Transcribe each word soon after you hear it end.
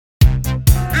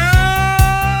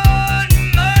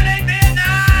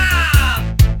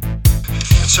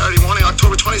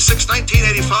26,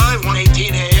 1985,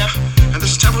 1:18 a.m. And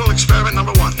this is temporal experiment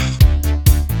number 1.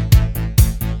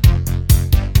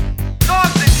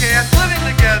 Dogs and cats living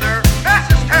together, mass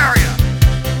hysteria.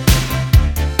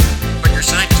 But your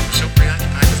scientists were so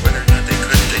preoccupied with whether or not they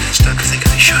could, they didn't stop to think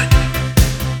they should.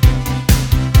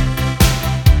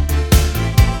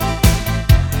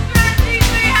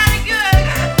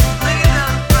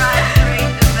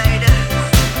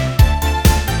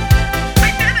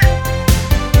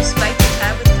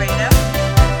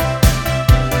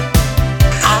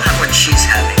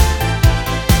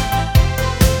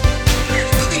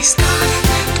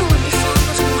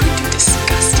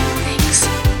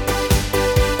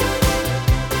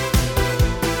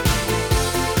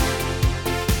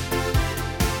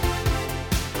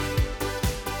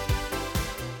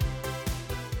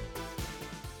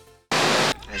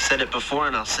 I said it before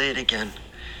and I'll say it again.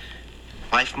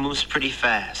 Life moves pretty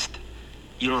fast.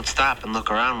 You don't stop and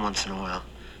look around once in a while,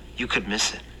 you could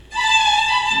miss it.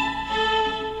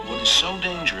 What is so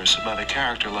dangerous about a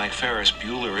character like Ferris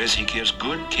Bueller is he gives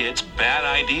good kids bad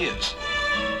ideas.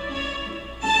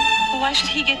 Well, why should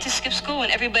he get to skip school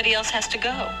when everybody else has to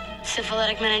go?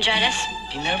 Syphilitic meningitis?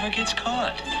 He never gets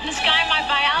caught. This guy in my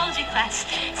biology class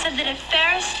said that if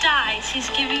Ferris dies, he's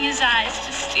giving his eyes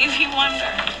to Stevie Wonder.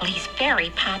 Well, he's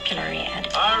very popular, Ed.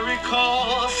 I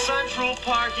recall Central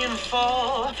Park in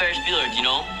fall. Ferris Bueller, do you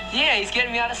know? Yeah, he's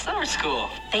getting me out of summer school.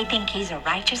 They think he's a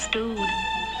righteous dude.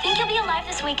 Think he'll be alive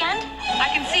this weekend? I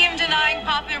can see him denying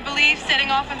popular beliefs, setting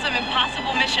off on some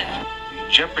impossible mission. He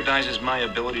jeopardizes my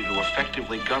ability to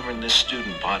effectively govern this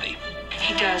student body.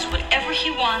 He does whatever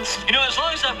he wants, You know, as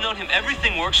long as I've known him,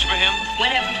 everything works for him.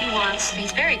 whenever he wants.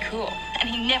 He's very cool, and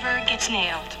he never gets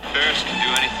nailed. Ferris can do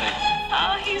anything.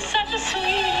 Oh, he's such a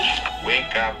sweetie.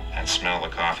 Wake up and smell the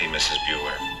coffee, Mrs.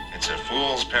 Bueller. It's a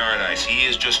fool's paradise. He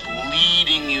is just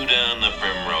leading you down the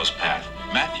primrose path.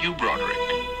 Matthew Broderick.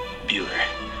 Bueller.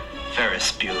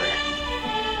 Ferris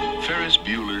Bueller. Ferris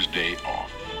Bueller's Day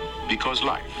Off. Because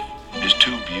life is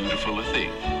too beautiful a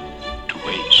thing to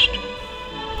waste.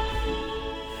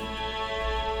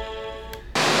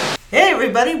 Hey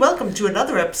everybody, welcome to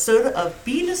another episode of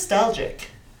Be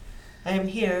Nostalgic. I am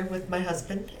here with my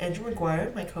husband, Andrew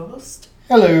McGuire, my co-host.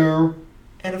 Hello.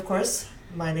 And of course,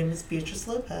 my name is Beatrice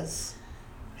Lopez.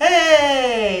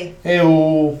 Hey!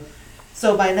 Heyo.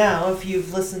 So by now, if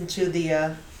you've listened to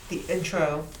the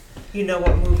intro, you know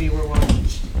what movie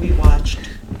we watched.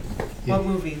 Yeah. What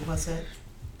movie was it?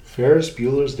 Ferris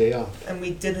Bueller's Day Off. And we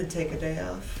didn't take a day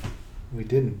off. We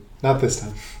didn't. Not this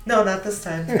time. No, not this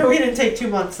time. No, we didn't take 2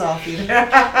 months off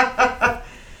either.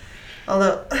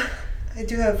 Although, I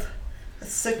do have a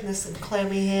sickness and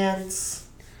clammy hands.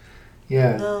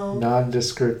 Yeah. No.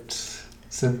 Nondescript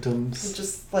symptoms. You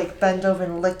just like bend over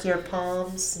and lick your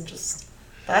palms and just,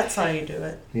 that's how you do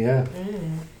it. Yeah.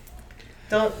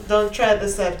 Don't try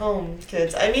this at home,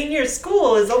 kids. I mean, your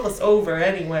school is almost over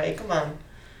anyway. Come on.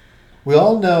 We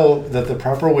all know that the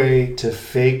proper way to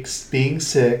fake being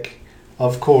sick,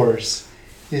 of course,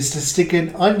 is to stick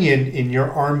an onion in your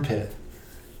armpit.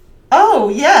 Oh,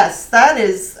 yes, that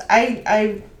is.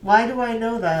 Why do I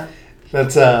know that?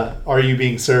 That's Are You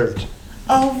Being Served?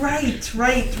 Oh, right.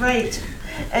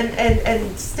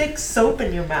 And stick soap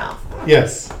in your mouth.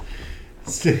 Yes.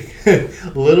 Stick a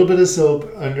little bit of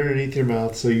soap underneath your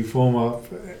mouth so you foam up.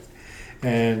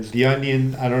 And the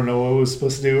onion, I don't know what it was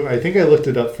supposed to do. I think I looked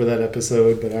it up for that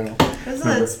episode, but I don't Isn't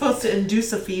remember. it supposed to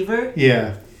induce a fever?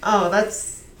 Yeah. Oh,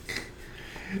 that's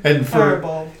And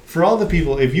horrible. For all the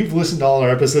people, if you've listened to all our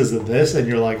episodes of this and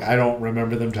you're like, I don't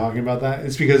remember them talking about that,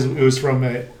 it's because it was from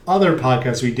a other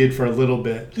podcast we did for a little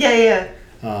bit. Yeah.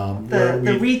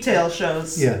 The retail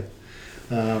shows. Yeah.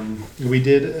 We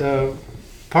did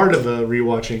part of a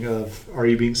rewatching of Are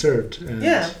You Being Served? And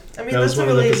yeah. I mean, that was that's a one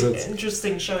of the really episodes.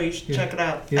 interesting show. You should check it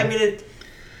out. Yeah. I mean,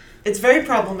 it's very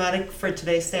problematic for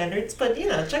today's standards, but,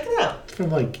 check it out. From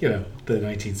the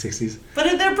 1960s.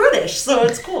 But they're British, so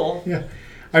it's cool. Yeah.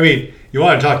 I mean, you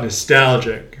want to talk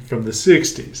nostalgic from the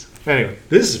 60s. Anyway,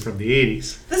 this is from the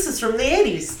 80s. This is from the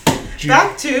 80s.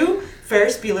 Back to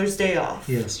Ferris Bueller's Day Off.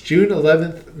 Yes, June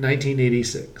 11th,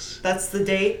 1986. That's the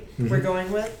date we're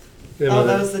going with? Yeah,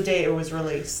 that was the date it was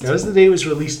released. That was the day it was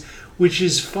released, which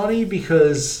is funny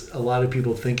because a lot of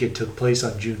people think it took place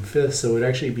on June 5th, so it would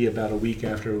actually be about a week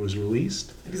after it was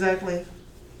released. Exactly.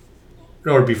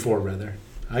 Or before, rather.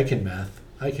 I can math.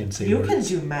 I can say You words. can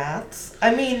do maths.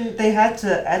 I mean, they had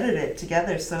to edit it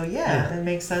together, so it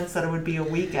makes sense that it would be a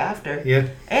week after. Yeah.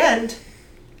 And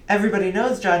everybody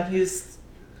knows John Hughes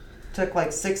took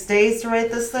like 6 days to write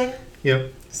this thing.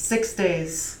 Yep. 6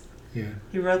 days. Yeah.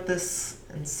 He wrote this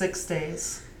in 6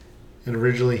 days. And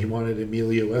originally he wanted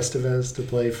Emilio Estevez to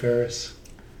play Ferris.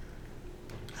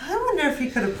 if he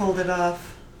could have pulled it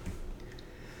off.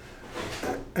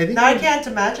 I think I can't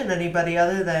imagine anybody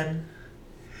other than...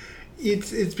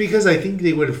 it's because I think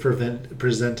they would have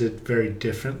presented very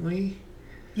differently.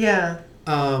 Yeah.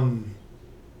 I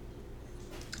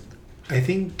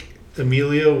think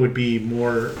Emilio would be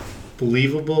more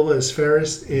believable as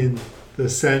Ferris in the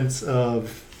sense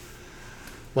of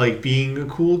like being a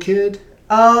cool kid.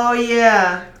 Oh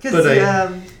yeah, because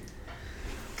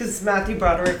But Matthew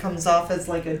Broderick comes off as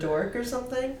like a dork or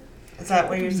something. Is that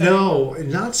what you're saying? No,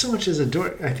 not so much as a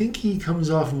dork. I think he comes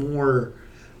off more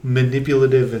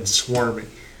manipulative and swarmy.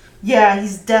 Yeah,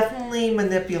 he's definitely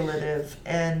manipulative,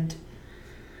 and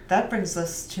that brings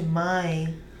us to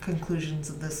my conclusions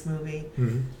of this movie.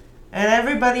 Mm-hmm. And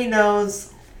everybody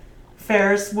knows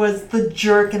Ferris was the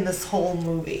jerk in this whole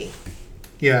movie.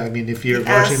 Yeah, I mean, if you're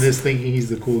watching this thinking he's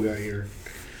the cool guy, you're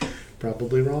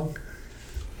probably wrong.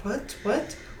 What?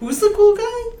 Who's the cool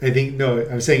guy? No,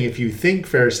 I'm saying if you think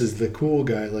Ferris is the cool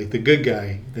guy, like the good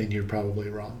guy, then you're probably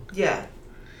wrong. Yeah.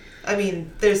 I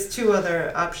mean, there's two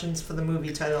other options for the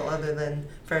movie title other than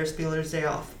Ferris Bueller's Day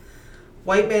Off.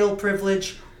 White male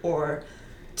privilege or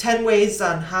 10 ways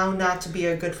on how not to be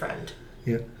a good friend.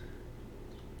 Yeah.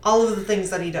 All of the things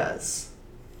that he does.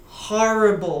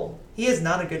 Horrible. He is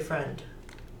not a good friend.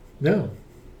 No,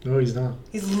 he's not.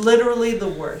 He's literally the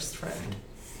worst friend.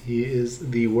 He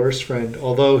is the worst friend.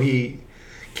 Although he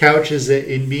couches it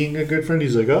in being a good friend,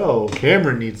 he's like, oh,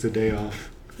 Cameron needs the day off.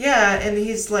 Yeah, and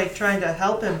he's like trying to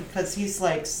help him because he's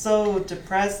like so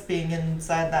depressed being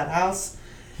inside that house.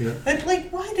 Yeah. And like,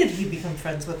 why did he become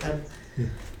friends with him? Yeah.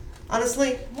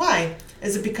 Honestly, why?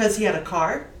 Is it because he had a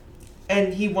car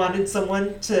and he wanted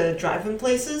someone to drive him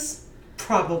places?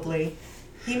 Probably.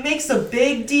 He makes a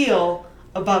big deal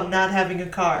about not having a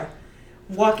car.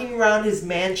 Walking around his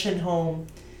mansion home,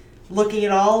 looking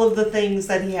at all of the things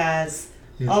that he has,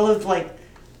 all of like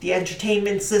the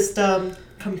entertainment system,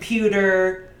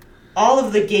 computer, all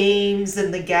of the games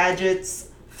and the gadgets,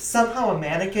 somehow a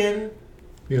mannequin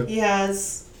he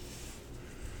has.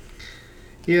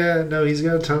 Yeah, no, he's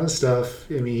got a ton of stuff.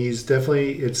 I mean, he's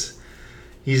definitely,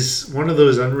 he's one of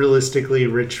those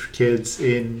unrealistically rich kids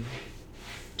in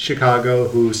Chicago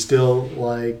who still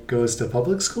like goes to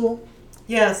public school.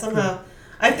 Yeah, somehow.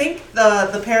 I think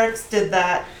the parents did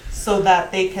that so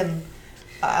that they can,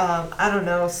 I don't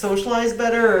know, socialize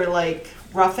better or like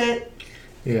rough it.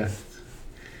 Yeah.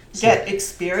 Get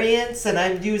experience, and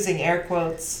I'm using air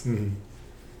quotes. Mm-hmm.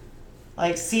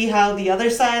 Like, see how the other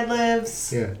side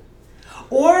lives. Yeah.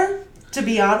 Or, to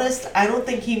be honest, I don't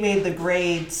think he made the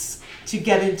grades to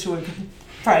get into a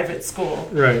private school.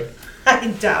 Right. I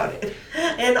doubt it.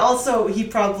 And also, he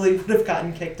probably would have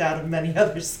gotten kicked out of many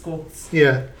other schools.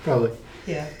 Yeah, probably.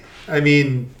 Yeah. I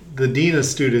mean, the dean of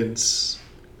students,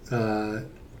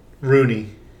 Rooney.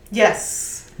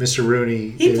 Yes. Mr. Rooney.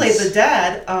 He played the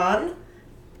dad on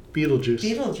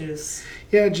Beetlejuice.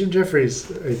 Yeah, Jim Jeffries.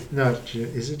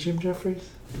 Is it Jim Jeffries?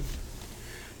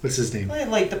 What's his name?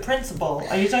 Like the principal.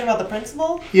 Are you talking about the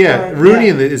principal? Yeah, Rooney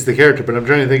is the character, but I'm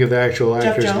trying to think of the actual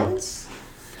actor's name. Jeff Jones?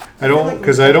 I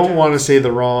don't want to say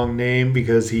the wrong name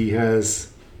because he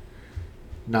has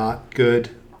not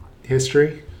good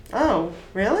history. Oh,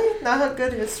 really? Not a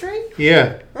good history?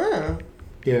 Yeah. Oh.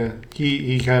 Yeah,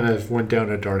 he kind of went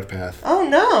down a dark path. Oh,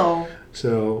 no.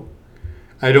 So,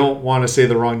 I don't want to say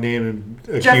the wrong name and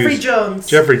accuse...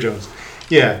 Jeffrey Jones.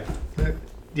 Yeah.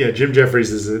 Yeah, Jim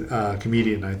Jeffries is a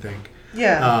comedian, I think.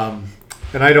 Yeah.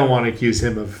 And I don't want to accuse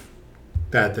him of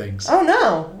bad things. Oh,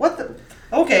 no. What the...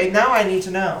 Okay, now I need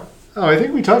to know. Oh, I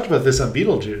think we talked about this on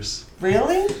Beetlejuice.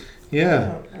 Really?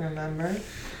 Yeah. I don't remember.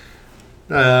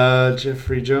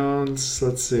 Jeffrey Jones,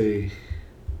 let's see.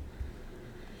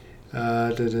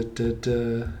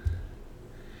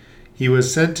 He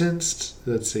was sentenced,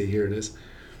 let's see, here it is.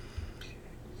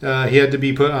 He had to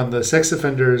be put on the sex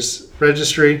offenders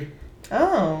registry.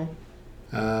 Oh.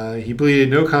 He pleaded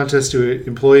no contest to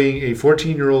employing a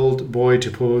 14-year-old boy to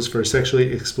pose for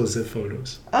sexually explicit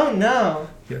photos. Oh, no.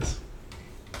 Yes.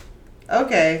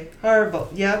 Okay, horrible.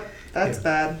 Yep, that's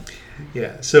bad.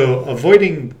 Yeah, so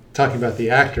avoiding talking about the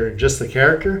actor and just the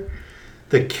character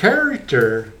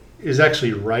is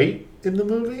actually right in the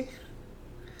movie.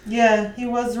 Yeah, he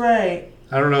was right.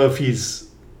 I don't know if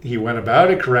he went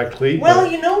about it correctly. Well,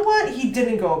 you know what? He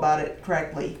didn't go about it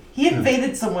correctly. He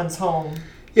invaded someone's home.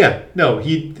 Yeah, no, let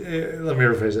me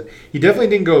rephrase it. He definitely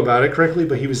didn't go about it correctly,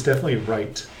 but he was definitely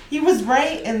right. He was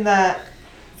right in that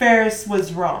Ferris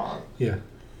was wrong. Yeah.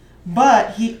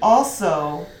 But he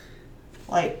also,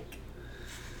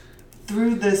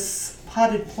 threw this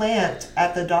potted plant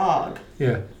at the dog.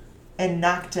 Yeah. And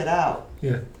knocked it out.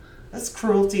 Yeah. That's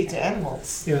cruelty to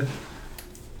animals. Yeah.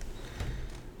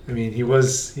 I mean, he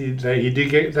did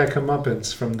get that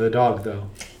comeuppance from the dog, though.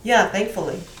 Yeah,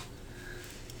 thankfully.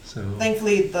 So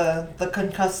Thankfully, the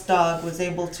concussed dog was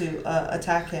able to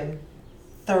attack him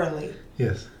thoroughly.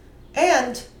 yes,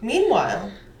 And,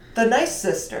 meanwhile, the nice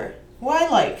sister, who I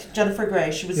like, Jennifer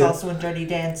Grey, she was Yeah. also in Dirty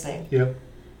Dancing. yep,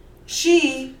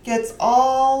 She gets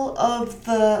all of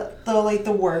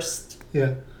the worst.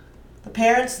 yeah, The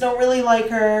parents don't really like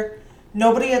her.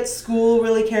 Nobody at school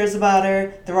really cares about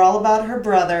her. They're all about her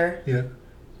brother. yeah,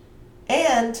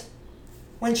 And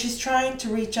when she's trying to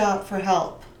reach out for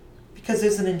help because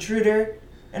there's an intruder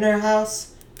in her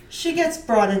house, she gets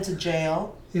brought into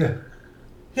jail. yeah,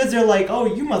 Because they're like,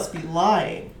 oh, you must be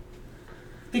lying.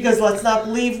 Because let's not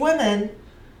believe women.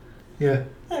 yeah.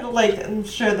 And I'm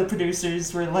sure the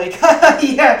producers were like,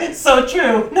 yeah, it's so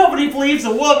true. Nobody believes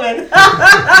a woman.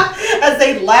 As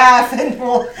they laugh and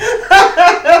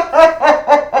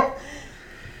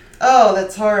oh,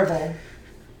 that's horrible.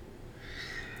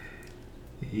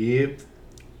 Yep.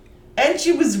 And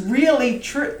she was really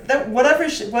true. That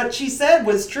what she said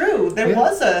was true. There Yeah.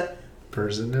 was a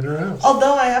Person in her house.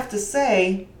 Although I have to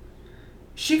say,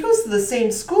 she goes to the same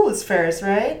school as Ferris,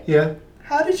 right? Yeah.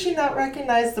 How did she not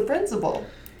recognize the principal?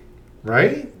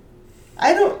 Right?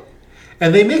 I don't.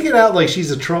 And they make it out like she's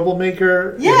a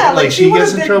troublemaker. Yeah, like she would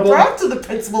gets have in been trouble. brought to the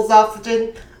principal's office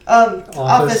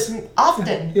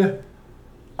often. Yeah.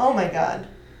 Oh my god.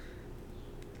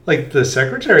 Like the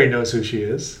secretary knows who she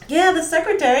is. Yeah, the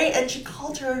secretary, and she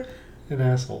called her. An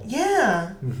asshole.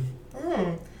 Yeah.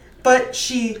 Mm-hmm. But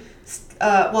she,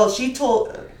 she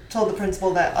told the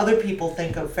principal that other people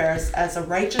think of Ferris as a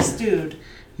righteous dude.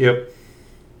 Yep.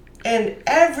 And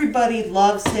everybody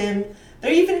loves him.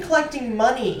 They're even collecting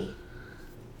money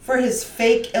for his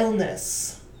fake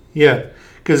illness. Yeah.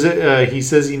 Because he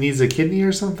says he needs a kidney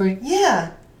or something.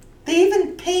 Yeah. They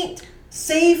even paint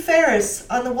Save Ferris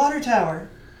on the water tower.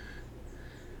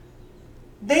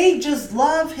 They just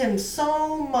love him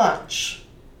so much.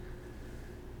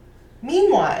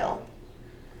 Meanwhile,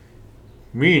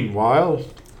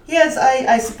 he has,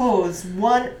 I suppose,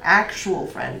 one actual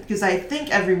friend, because I think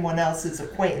everyone else is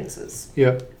acquaintances.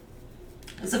 Yep.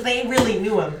 Because if they really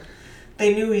knew him,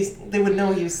 they would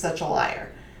know he was such a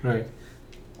liar. Right.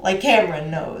 Like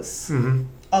Cameron knows Mm-hmm.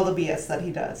 all the BS that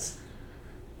he does.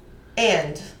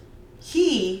 And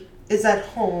he is at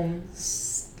home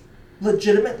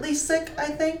legitimately sick, I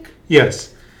think.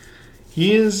 Yes.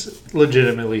 He is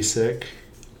legitimately sick.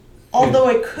 Although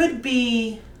it could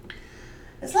be...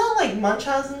 It's not like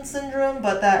Munchausen syndrome,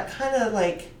 but that kind of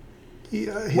like...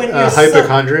 when you're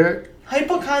hypochondriac?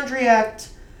 Hypochondriac,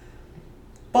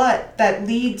 but that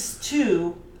leads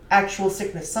to actual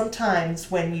sickness.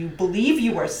 Sometimes when you believe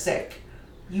you are sick,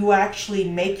 you actually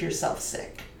make yourself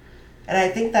sick. And I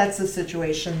think that's the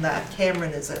situation that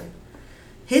Cameron is in.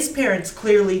 His parents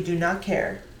clearly do not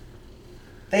care.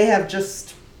 They have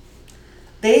just...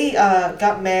 They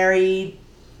got married,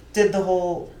 did the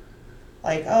whole...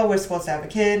 Like, oh, we're supposed to have a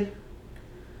kid.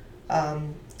 I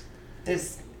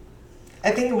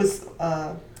think it was...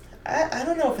 I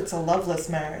don't know if it's a loveless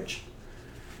marriage.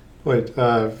 Wait,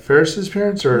 Ferris's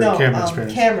parents or Cameron's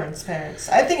parents? Cameron's parents.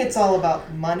 I think it's all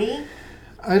about money.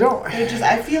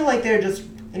 I feel like they're just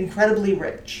incredibly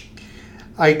rich.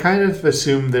 I kind of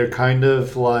assume they're kind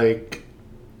of like...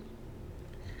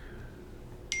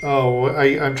 Oh,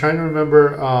 I'm trying to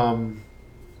remember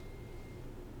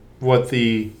what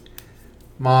the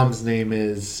mom's name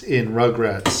is in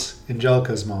Rugrats.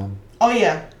 Angelica's mom. Oh,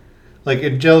 yeah. Like,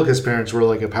 Angelica's parents were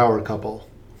like a power couple.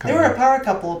 They were a power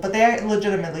couple, but they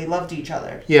legitimately loved each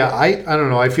other. Yeah, I don't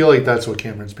know. I feel like that's what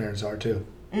Cameron's parents are too.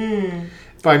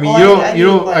 But I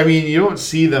mean, you don't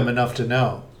see them enough to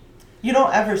know. You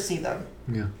don't ever see them.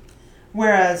 Yeah.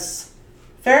 Whereas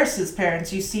Ferris's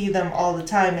parents, you see them all the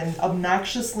time in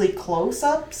obnoxiously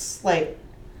close-ups, like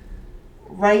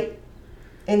right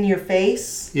in your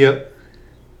face. Yep.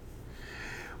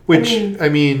 Which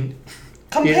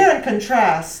compare and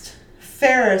contrast.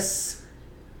 Ferris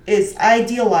is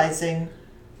idealizing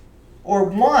or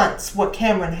wants what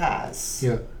Cameron has.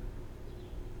 Yeah.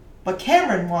 But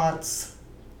Cameron wants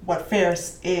what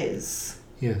Ferris is.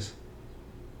 Yes.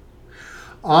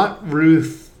 Aunt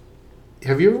Ruth,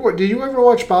 did you ever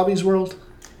watch Bobby's World?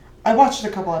 I watched a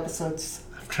couple episodes.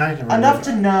 I'm trying to remember. Enough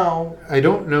to know. I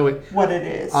don't know it. What it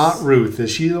is. Aunt Ruth,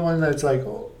 is she the one that's like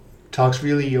talks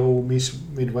really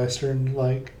Midwestern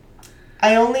like?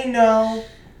 I only know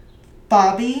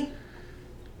Bobby,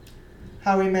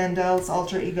 Howie Mandel's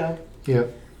alter ego.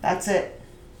 Yep. That's it,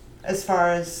 as far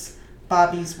as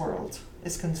Bobby's World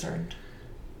is concerned.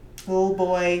 Little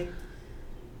boy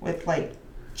with like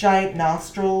giant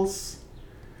nostrils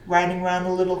riding around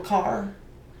a little car.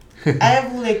 I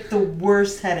have like the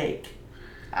worst headache.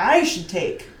 I should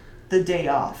take the day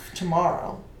off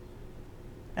tomorrow.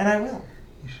 And I will.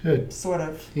 You should. Sort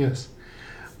of. Yes.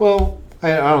 Well,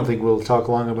 I don't think we'll talk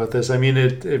long about this. I mean,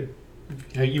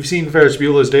 you've seen Ferris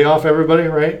Bueller's Day Off, everybody,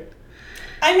 right?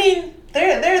 I mean,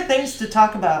 there are things to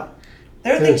talk about.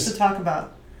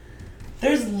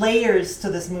 There's layers to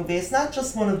this movie. It's not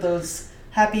just one of those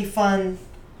happy, fun...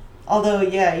 Although,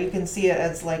 yeah, you can see it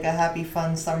as like a happy,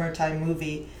 fun summertime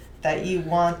movie that you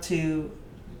want to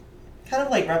kind of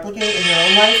like replicate in your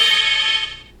own life.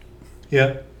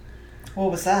 Yeah.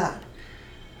 What was that?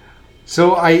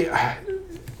 So I'll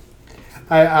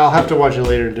have to watch it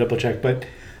later to double check, but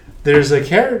there's a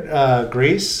character,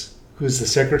 Grace, who's the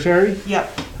secretary.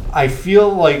 Yep. I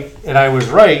feel like, and I was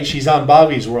right, she's on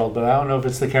Bobby's World, but I don't know if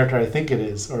it's the character I think it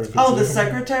is. Or if it's the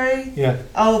secretary? Yeah.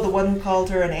 Oh, the one who called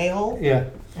her an a-hole? Yeah.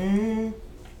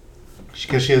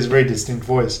 Because she has a very distinct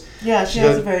voice. Yeah, she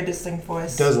has a very distinct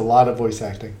voice. Does a lot of voice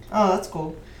acting. Oh, that's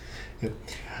cool. Yeah.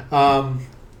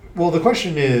 Well, the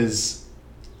question is,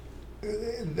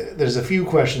 there's a few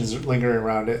questions lingering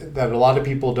around it that a lot of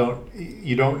people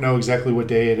you don't know exactly what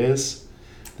day it is.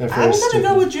 I'm going to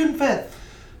go with June 5th.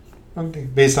 Okay.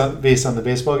 Based on the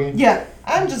baseball game? Yeah,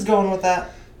 I'm just going with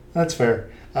that. That's fair.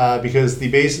 Because the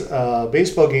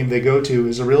baseball game they go to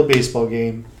is a real baseball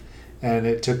game, and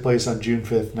it took place on June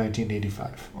 5th,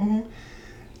 1985. Mm-hmm.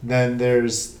 Then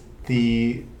there's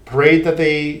the parade that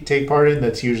they take part in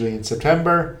that's usually in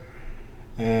September,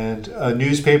 and a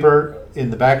newspaper in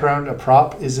the background, a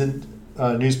prop is in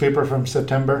a newspaper from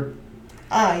September.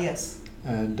 Ah, yes.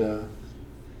 And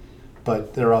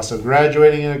but they're also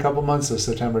graduating in a couple months, so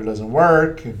September doesn't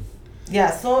work.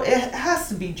 Yeah, so it has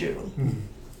to be June. Mm-hmm.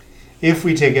 If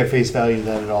we take at face value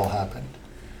that it all happened.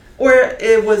 Or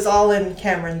it was all in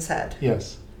Cameron's head.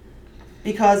 Yes.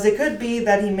 Because it could be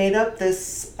that he made up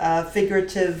this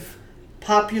figurative,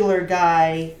 popular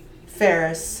guy,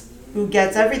 Ferris, who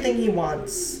gets everything he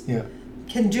wants. Yeah.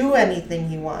 Can do anything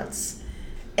he wants.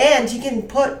 And he can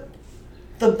put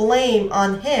the blame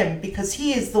on him because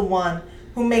he is the one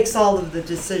who makes all of the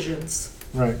decisions.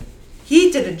 Right.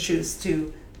 He didn't choose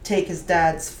to take his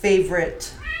dad's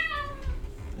favorite.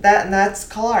 That's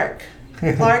Clark.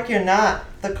 Clark, you're not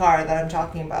the car that I'm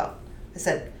talking about. I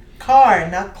said car,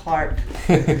 not Clark.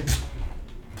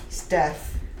 He's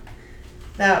deaf.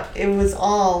 Now, it was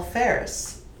all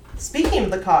Ferris. Speaking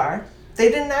of the car, they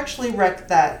didn't actually wreck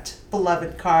that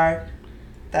beloved car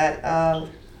that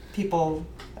people,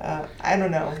 I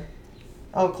don't know.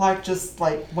 Oh, Clark just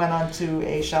went onto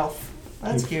a shelf.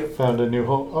 That's cute. Found a new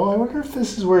home. Oh, I wonder if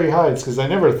this is where he hides, because I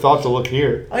never thought to look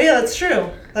here. Oh yeah, that's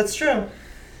true. That's true.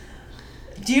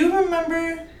 Do you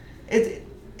remember?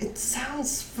 It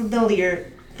sounds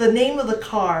familiar. The name of the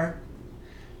car.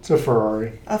 It's a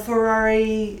Ferrari. A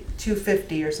Ferrari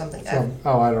 250 or something.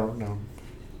 I don't know.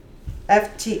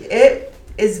 FT. It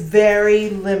is very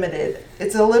limited.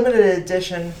 It's a limited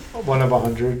edition. 1 of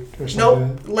 100 or something.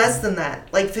 Nope, less than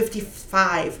that. Like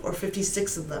 55 or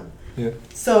 56 of them. Yeah.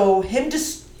 So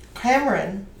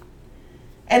Cameron,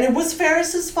 and it was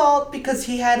Ferris's fault because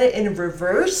he had it in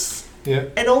reverse. Yeah.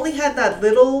 And only had that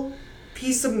little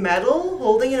piece of metal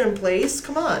holding it in place.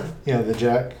 Come on. Yeah, the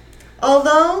jack.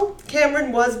 Although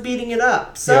Cameron was beating it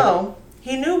up, so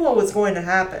he knew what was going to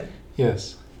happen.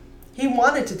 Yes. He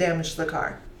wanted to damage the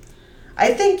car.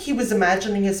 I think he was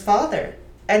imagining his father,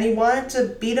 and he wanted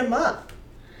to beat him up.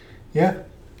 Yeah.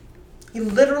 He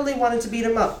literally wanted to beat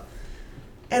him up.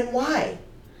 And why?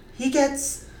 He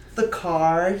gets the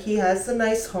car, he has the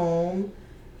nice home,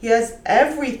 he has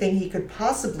everything he could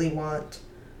possibly want.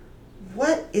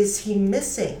 What is he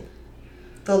missing?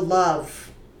 The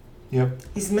love. Yep.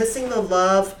 He's missing the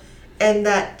love and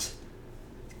that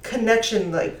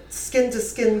connection, like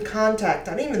skin-to-skin contact.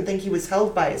 I don't even think he was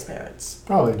held by his parents.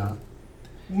 Probably not.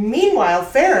 Meanwhile,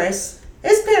 Ferris,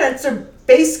 his parents are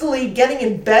basically getting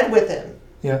in bed with him.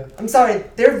 Yeah. I'm sorry,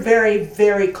 they're very,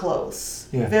 very close.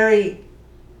 Yeah. Very,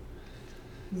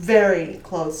 very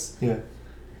close. Yeah.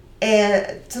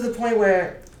 And to the point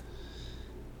where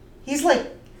he's like,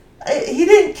 he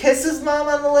didn't kiss his mom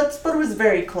on the lips, but it was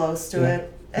very close to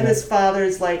it. And his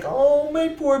father's like, oh, my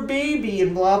poor baby,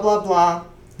 and blah, blah, blah.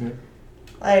 Yeah.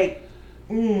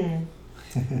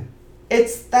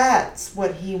 That's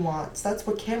what he wants. That's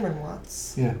what Cameron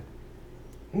wants. Yeah.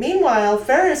 Meanwhile,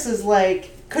 Ferris is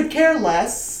like, could care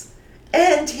less,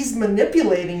 and he's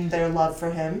manipulating their love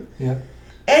for him. Yeah.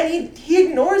 And he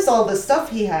ignores all the stuff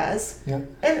he has. Yeah.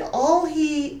 And all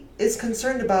he is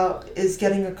concerned about is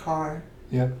getting a car.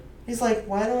 Yeah. He's like,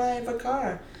 why do I have a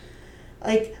car?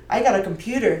 Like, I got a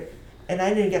computer, and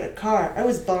I didn't get a car. I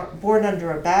was born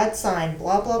under a bad sign,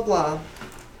 blah, blah, blah.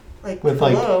 Like, with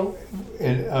hello?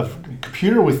 a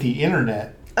computer with the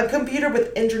internet. A computer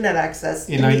with internet access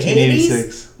In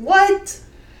 1986. The 80s? What?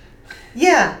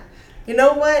 Yeah. You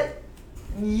know what?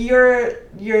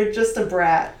 You're just a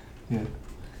brat. Yeah.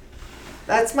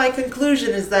 That's my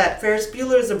conclusion, is that Ferris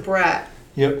Bueller is a brat.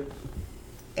 Yep.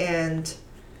 And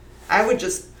I would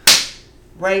just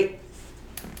write...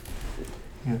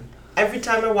 Yeah. Every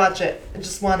time I watch it, I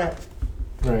just want to...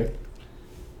 Right.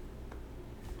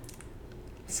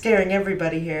 Scaring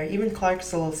everybody here. Even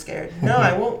Clark's a little scared. No,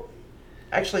 I won't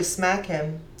actually smack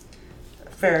him.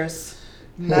 Ferris.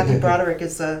 Matthew Broderick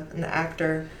is an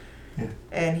actor. Yeah.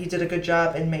 And he did a good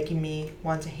job in making me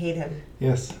want to hate him.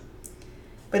 Yes.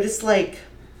 But it's like,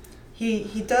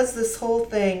 he does this whole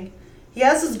thing. He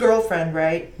has his girlfriend,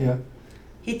 right? Yeah.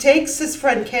 He takes his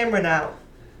friend Cameron out.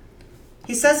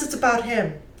 He says it's about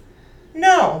him.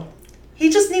 No. He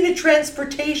just needed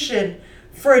transportation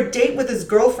for a date with his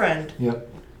girlfriend. Yep.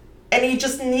 And he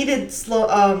just needed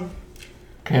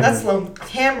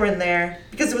Cameron there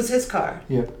because it was his car.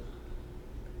 Yep.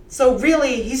 So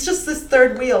really, he's just this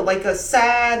third wheel, like a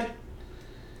sad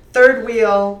third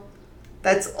wheel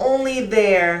that's only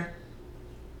there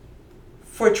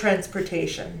for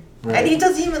transportation. Right. And he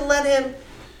doesn't even let him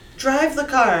drive the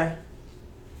car.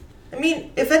 I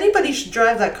mean, if anybody should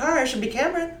drive that car, it should be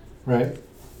Cameron. Right.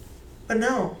 But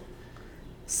no.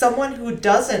 Someone who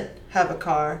doesn't have a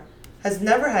car, has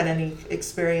never had any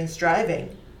experience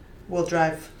driving, will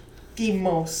drive the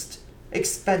most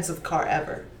expensive car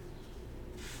ever.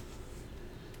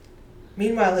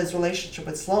 Meanwhile, his relationship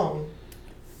with Sloane,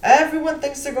 everyone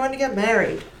thinks they're going to get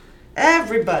married.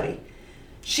 Everybody.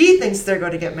 She thinks they're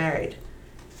going to get married.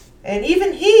 And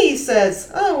even he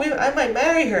says, I might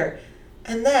marry her.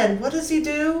 And then, what does he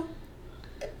do?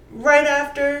 Right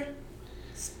after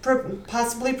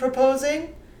possibly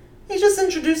proposing? He just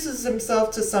introduces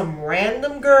himself to some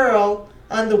random girl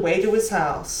on the way to his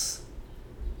house.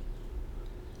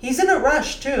 He's in a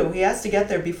rush, too. He has to get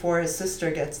there before his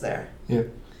sister gets there. Yeah.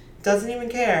 Doesn't even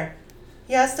care.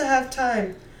 He has to have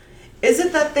time. Is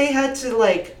it that they had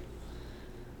to,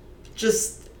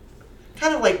 just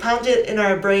kind of, pound it in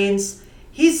our brains?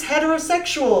 He's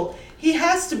heterosexual. He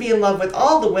has to be in love with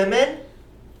all the women.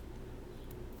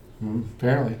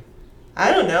 Apparently.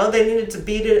 I don't know. They needed to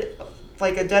beat it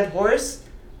like a dead horse.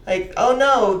 Like, oh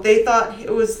no, they thought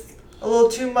it was a little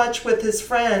too much with his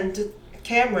friend,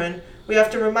 Cameron. We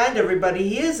have to remind everybody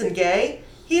he isn't gay.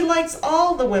 He likes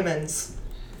all the women's.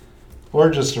 Or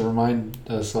just to remind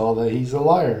us all that he's a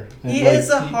liar. And he is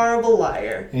a horrible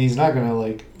liar. And he's not going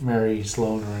to, marry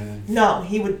Sloane or anything. No,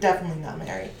 he would definitely not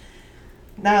marry.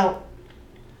 Now,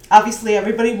 obviously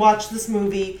everybody watched this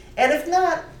movie, and if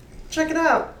not, check it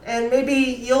out. And maybe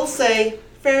you'll say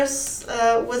Ferris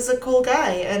was a cool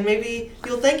guy, and maybe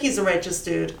you'll think he's a righteous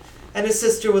dude, and his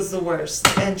sister was the worst,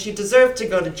 and she deserved to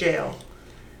go to jail.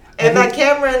 And that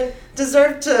Cameron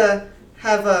deserved to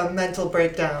have a mental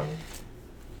breakdown.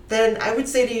 Then I would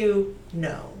say to you,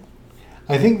 no.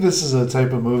 I think this is a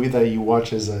type of movie that you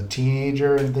watch as a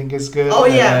teenager and think is good. Oh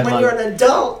yeah, when you're an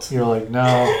adult. You're like,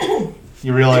 no.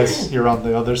 You realize you're on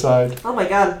the other side. Oh my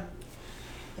god.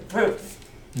 My throat.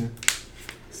 Yeah.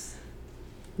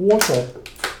 Water.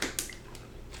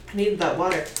 I needed that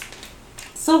water.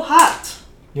 So hot.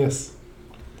 Yes.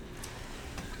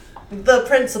 The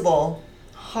principal.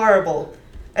 Horrible.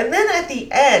 And then at the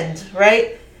end,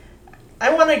 right?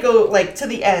 I want to go, to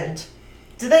the end.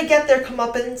 Do they get their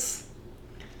comeuppance?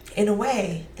 In a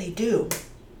way, they do.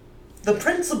 The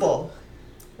principal,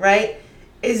 right,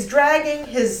 is dragging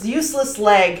his useless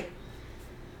leg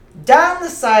down the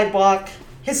sidewalk.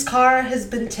 His car has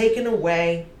been taken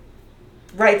away.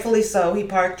 Rightfully so. He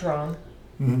parked wrong.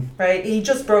 Mm-hmm. Right? He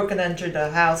just broke and entered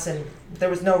a house and there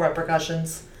was no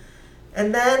repercussions.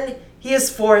 And then he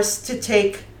is forced to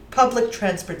take public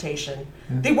transportation.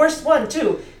 Yeah. The worst one,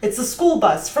 too. It's a school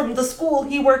bus from the school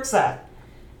he works at.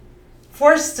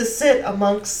 Forced to sit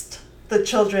amongst the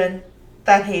children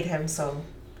that hate him so.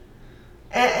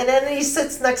 And then he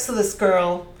sits next to this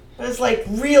girl. It was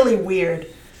really weird.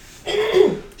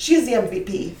 She's the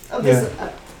MVP of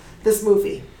this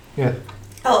movie. Yeah.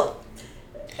 Oh,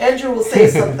 Andrew will say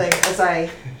something as I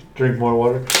drink more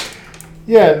water.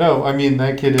 Yeah, no, I mean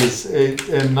that kid is,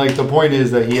 and the point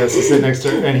is that he has to sit next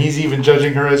to her, and he's even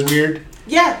judging her as weird.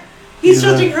 Yeah, he's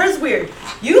judging her as weird.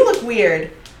 You look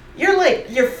weird. You're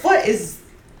your foot is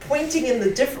pointing in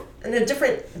a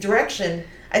different direction.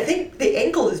 I think the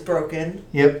ankle is broken.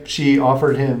 Yep, she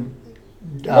offered him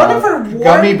one of her warm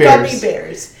gummy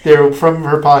bears. They were from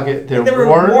her pocket. They were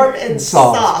warm and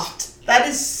soft. That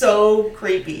is so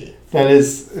creepy. That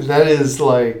is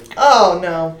Oh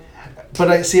no. But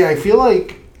I feel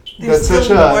like They're That's still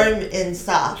such a- warm and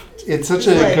soft. It's such It's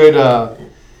a like- good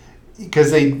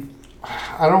because I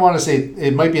don't want to say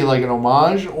it might be like an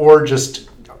homage or just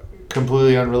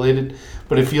completely unrelated,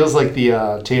 but it feels like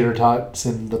the tater tots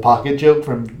in the pocket joke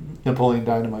from Napoleon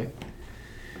Dynamite.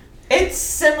 It's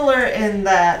similar in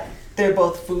that they're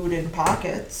both food in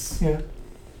pockets. Yeah.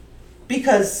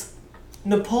 Because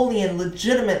Napoleon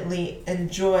legitimately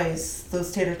enjoys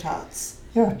those tater tots.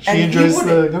 Yeah, she And he enjoys the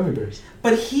wouldn't- gummy bears.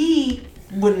 But he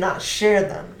would not share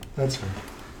them. That's fair.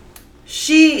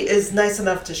 She is nice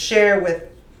enough to share with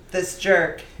this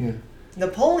jerk. Yeah.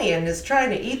 Napoleon is trying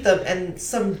to eat them, and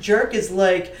some jerk is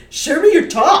like, share me your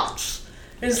tots.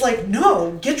 And it's like,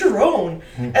 no, get your own.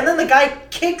 And then the guy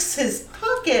kicks his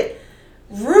pocket,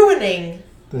 ruining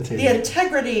The tater. the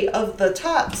integrity of the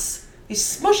tots. You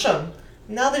smush them.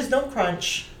 Now there's no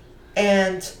crunch.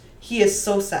 And he is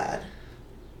so sad.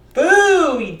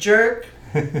 Boo, you jerk.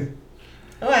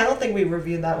 Oh, I don't think we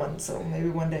reviewed that one, so maybe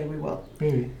one day we will.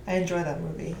 Maybe. I enjoy that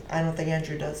movie. I don't think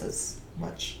Andrew does as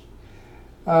much.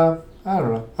 I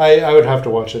don't know. I would have to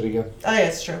watch it again. Oh, yeah,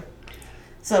 it's true.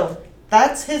 So,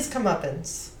 that's his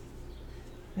comeuppance.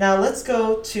 Now, let's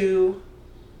go to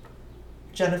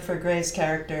Jennifer Grey's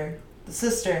character, the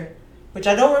sister, which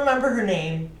I don't remember her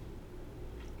name.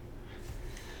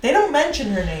 They don't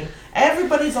mention her name.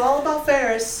 Everybody's all about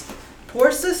Ferris.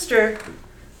 Poor sister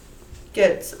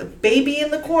gets a baby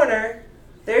in the corner.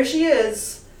 There she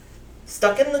is,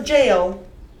 stuck in the jail.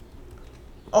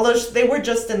 Although they were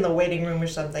just in the waiting room or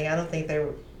something. I don't think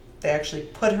they actually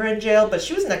put her in jail, but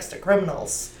she was next to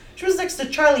criminals. She was next to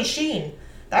Charlie Sheen.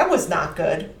 That was not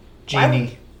good.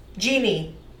 Jeannie.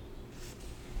 Jeannie.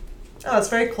 Oh, it's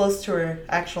very close to her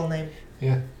actual name.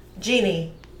 Yeah.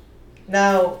 Jeannie.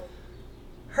 Now,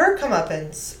 her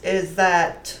comeuppance is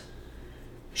that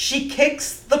she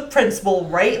kicks the principal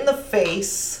right in the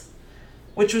face,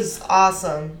 which was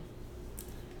awesome.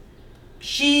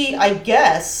 She, I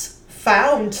guess,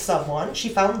 found someone. She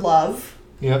found love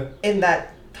Yep. in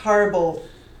that horrible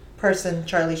person,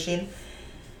 Charlie Sheen.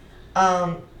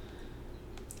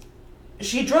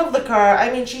 She drove the car.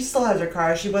 I mean, she still has her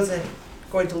car. She wasn't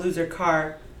going to lose her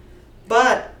car.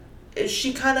 But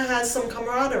she kind of has some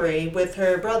camaraderie with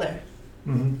her brother.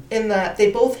 Mm-hmm. In that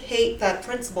they both hate that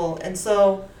principal. And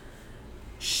so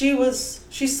she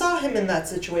saw him in that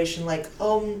situation like,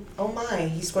 oh my,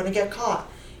 he's going to get caught.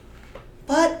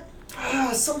 But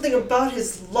something about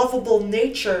his lovable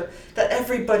nature that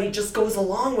everybody just goes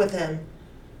along with him.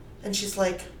 And she's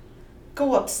like,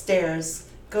 go upstairs.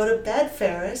 Go to bed,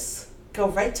 Ferris. Go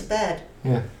right to bed.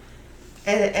 Yeah.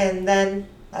 And then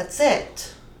that's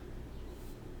it.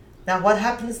 Now what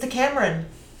happens to Cameron?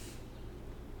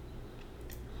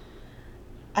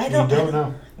 I don't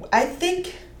know. I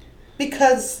think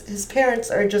because his parents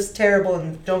are just terrible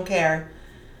and don't care,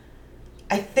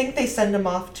 I think they send him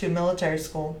off to military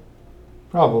school.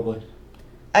 Probably.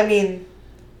 I mean,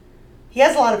 he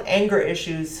has a lot of anger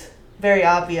issues, very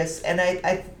obvious, and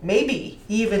I maybe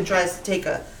he even tries to take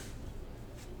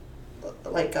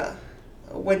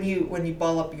when you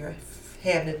ball up your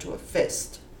hand into a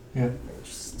fist. Yeah.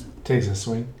 Just Takes a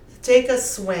swing. take a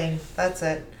swing, that's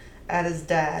it, at his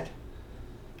dad.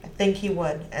 I think he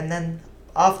would, and then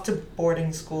off to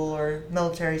boarding school or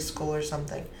military school or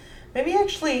something. Maybe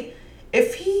actually,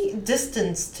 if he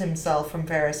distanced himself from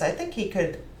Ferris, I think he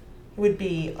would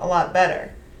be a lot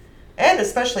better. And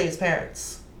especially his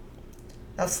parents.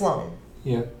 Now Sloane.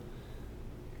 Yeah.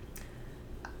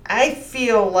 I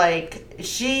feel like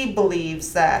she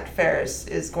believes that Ferris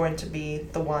is going to be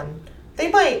the one. They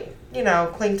might,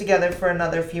 cling together for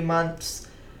another few months.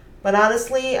 But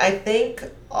honestly, I think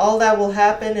all that will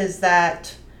happen is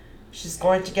that she's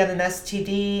going to get an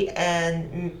STD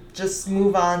and just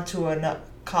move on to a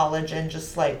college and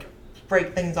just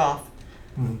break things off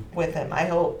with him. I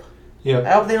hope. Yeah.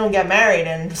 I hope they don't get married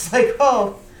and it's like,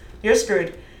 oh, you're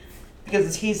screwed.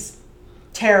 Because he's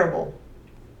terrible.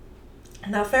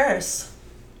 Now Ferris.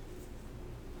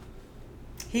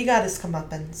 He got his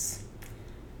comeuppance.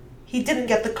 He didn't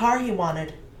get the car he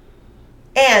wanted.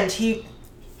 And he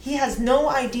has no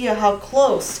idea how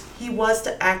close he was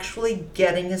to actually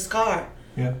getting his car.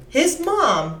 Yeah. His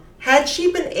mom, had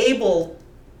she been able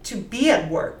to be at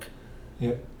work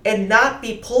Yeah. and not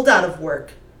be pulled out of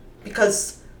work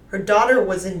because her daughter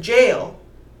was in jail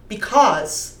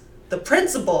because the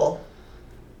principal,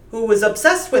 who was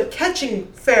obsessed with catching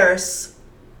Ferris,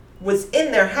 was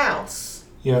in their house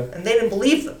Yeah. and they didn't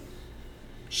believe them,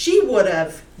 she would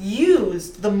have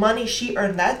used the money she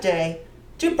earned that day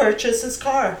to purchase his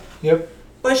car. Yep.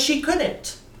 But she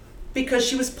couldn't because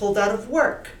she was pulled out of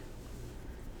work.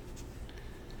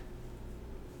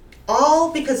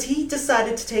 All because he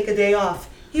decided to take a day off.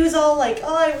 He was all like,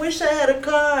 oh, I wish I had a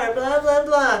car, blah, blah,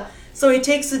 blah. So he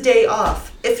takes a day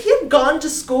off. If he had gone to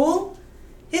school,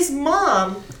 his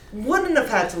mom wouldn't have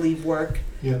had to leave work.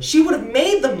 Yeah. She would have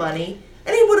made the money,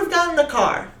 and he would have gotten a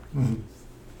car. Mm-hmm.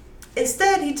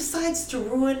 Instead, he decides to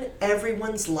ruin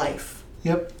everyone's life.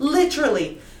 Yep.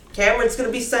 Literally. Cameron's going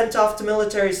to be sent off to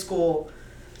military school.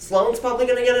 Sloane's probably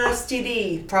going to get an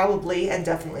STD. Probably and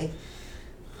definitely.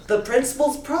 The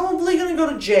principal's probably going to go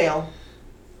to jail.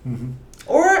 Mm-hmm.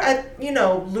 Or,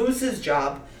 lose his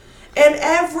job. And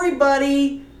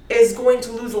everybody is going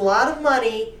to lose a lot of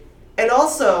money. And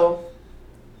also,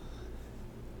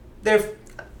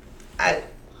 I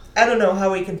don't know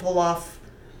how he can pull off.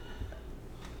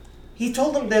 He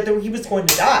told them that he was going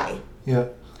to die. Yeah.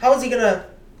 How is he going to...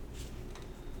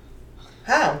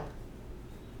 How?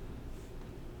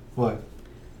 What?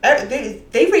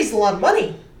 They raised a lot of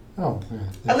money. Oh, yeah.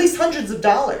 At least hundreds of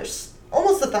dollars.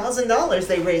 Almost $1,000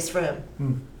 they raised for him.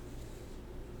 Hmm.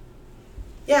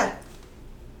 Yeah.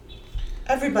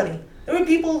 Everybody. There were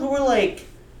people who were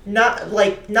not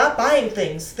buying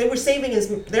things. They were saving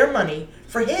their money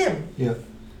for him. Yeah.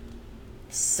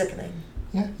 Sickening.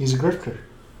 Yeah, he's a grifter.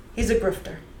 He's a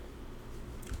grifter.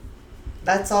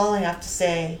 That's all I have to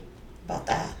say about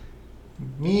that.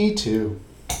 Me too.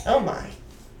 Oh my.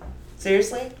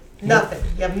 Seriously? Yeah. Nothing.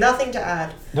 You have nothing to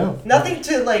add. No. Nothing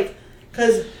to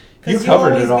because You you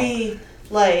covered always it all. be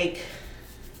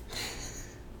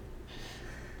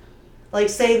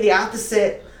saying the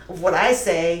opposite of what I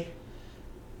say.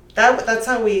 That's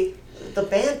how the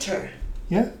banter.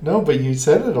 Yeah, no, but you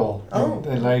said it all. Oh.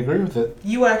 And I agree with it.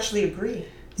 You actually agree.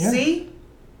 Yeah. See?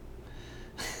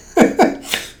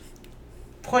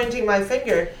 Pointing my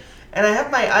finger. And I have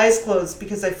my eyes closed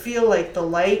because I feel like the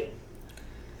light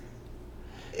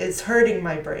is hurting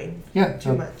my brain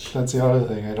too much. That's the other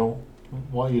thing. I don't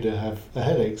want you to have a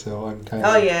headache, so I'm kind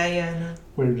of... Oh, yeah, no.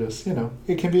 We're just,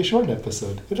 it can be a short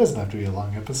episode. It doesn't have to be a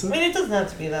long episode. I mean, it doesn't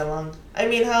have to be that long. I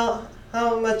mean, how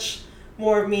much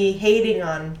more of me hating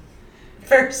on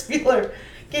Ferris Bueller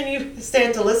can you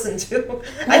stand to listen to?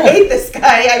 I hate this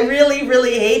guy. I really,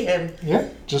 really hate him. Yeah,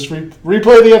 just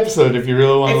replay the episode if you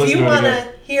really want to If listen you to it want again.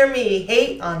 to hear me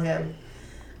hate on him,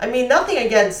 I mean, nothing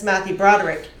against Matthew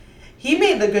Broderick. He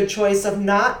made the good choice of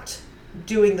not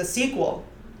doing the sequel.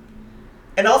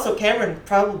 And also, Cameron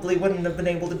probably wouldn't have been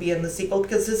able to be in the sequel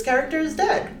because his character is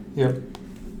dead. Yep.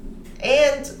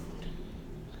 And,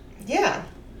 yeah.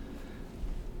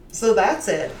 So that's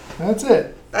it. That's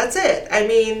it. That's it. I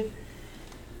mean,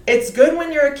 it's good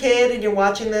when you're a kid and you're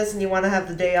watching this and you want to have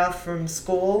the day off from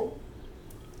school.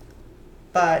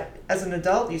 But as an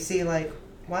adult, you see,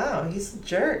 wow, he's a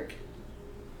jerk.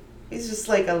 He's just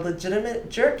a legitimate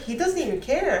jerk. He doesn't even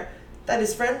care that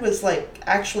his friend was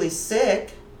actually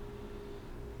sick.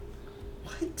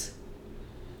 What?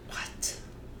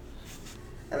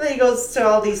 And then he goes to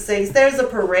all these things. There's a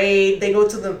parade. They go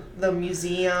to the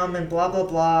museum and blah, blah,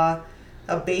 blah.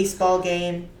 A baseball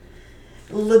game.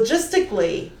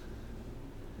 Realistically,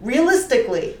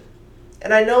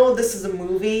 and I know this is a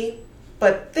movie,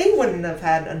 but they wouldn't have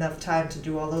had enough time to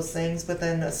do all those things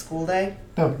within a school day.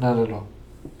 No, not at all.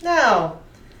 No.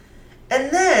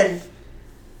 And then,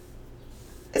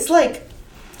 it's they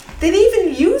didn't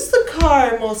even use the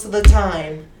car most of the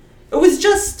time. It was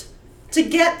just to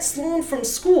get Sloane from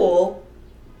school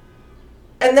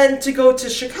and then to go to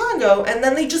Chicago, and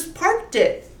then they just parked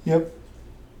it. Yep.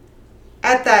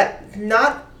 At that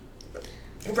not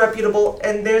reputable,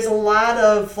 and there's a lot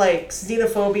of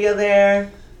xenophobia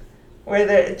there, where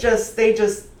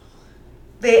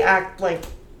they act like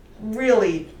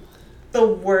really the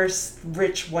worst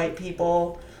rich white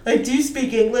people. Do you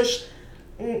speak English?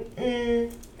 They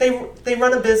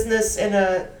run a business in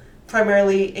a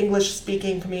primarily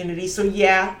English-speaking community, so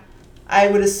yeah, I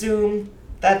would assume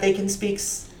that they can speak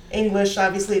English.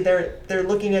 Obviously, they're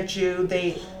looking at you.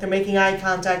 They're making eye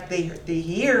contact. They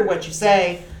hear what you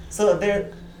say, so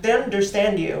they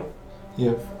understand you.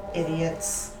 Yep.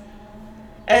 Idiots.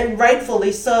 And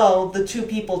rightfully so, the two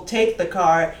people take the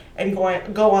car and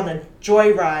go on a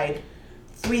joyride,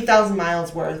 3,000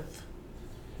 miles worth.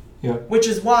 Yep. Which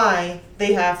is why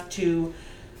they have to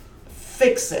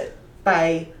fix it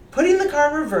by putting the car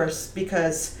in reverse,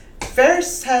 because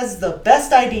Ferris has the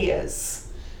best ideas.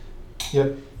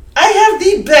 Yep. I have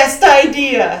the best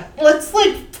idea. Let's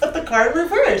put the car in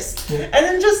reverse. Yeah. And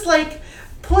then just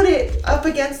put it up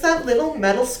against that little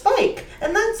metal spike.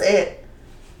 And that's it.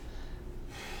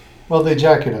 Well, they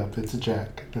jack it up. It's a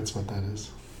jack. That's what that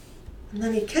is. And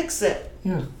then he kicks it.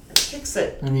 Yeah. Kicks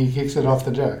it. I mean, he kicks it off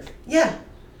the jack. Yeah.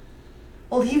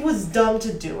 Well, he was dumb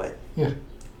to do it. Yeah.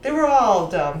 They were all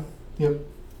dumb. Yep.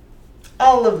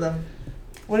 All of them.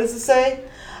 What does it say?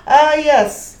 Ah,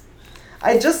 yes.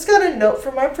 I just got a note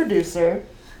from our producer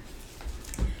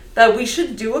that we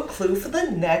should do a clue for the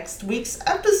next week's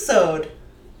episode.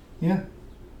 Yeah.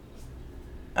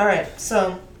 Alright,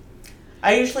 so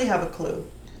I usually have a clue,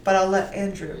 but I'll let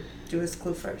Andrew do his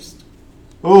clue first.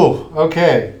 Oh,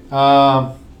 okay.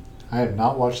 I have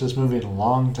not watched this movie in a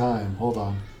long time. Hold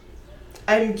on.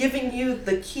 I'm giving you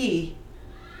the key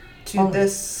to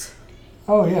this.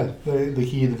 Oh, yeah. The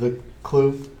key to the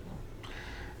clue.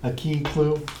 A key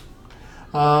clue.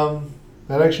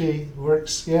 That actually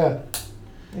works, yeah.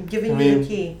 I'm giving you the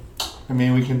key. I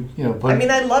mean, we can, put... I mean,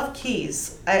 I love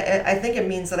keys. I think it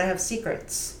means that I have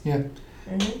secrets. Yeah.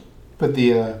 Mm-hmm.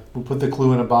 We'll put the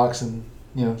clue in a box and,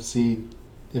 see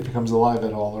if it comes alive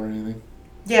at all or anything.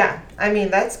 Yeah, I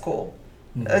mean, that's cool.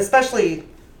 Mm-hmm. Especially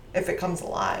if it comes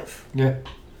alive. Yeah.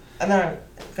 And then I'm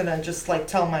gonna just,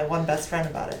 tell my one best friend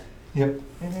about it. Yep.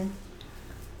 Mm-hmm.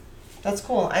 That's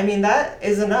cool. I mean, that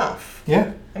is enough.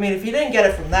 Yeah. I mean, if you didn't get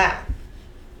it from that,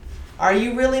 are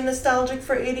you really nostalgic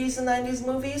for 80s and 90s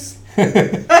movies?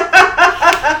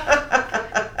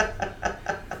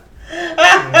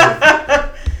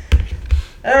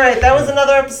 All right, that was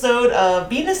another episode of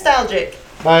Be Nostalgic.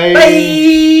 Bye.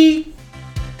 Bye.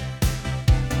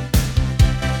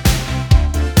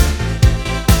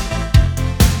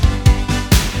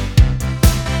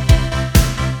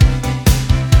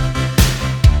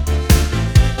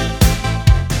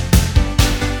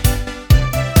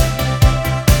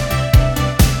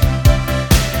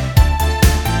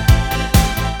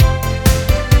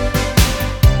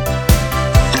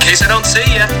 In case I don't see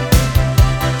ya,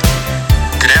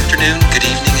 good afternoon, good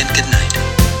evening, and good night.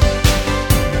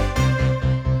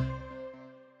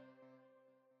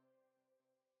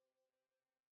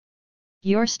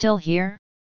 You're still here?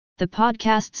 The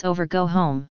podcast's over, go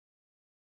home.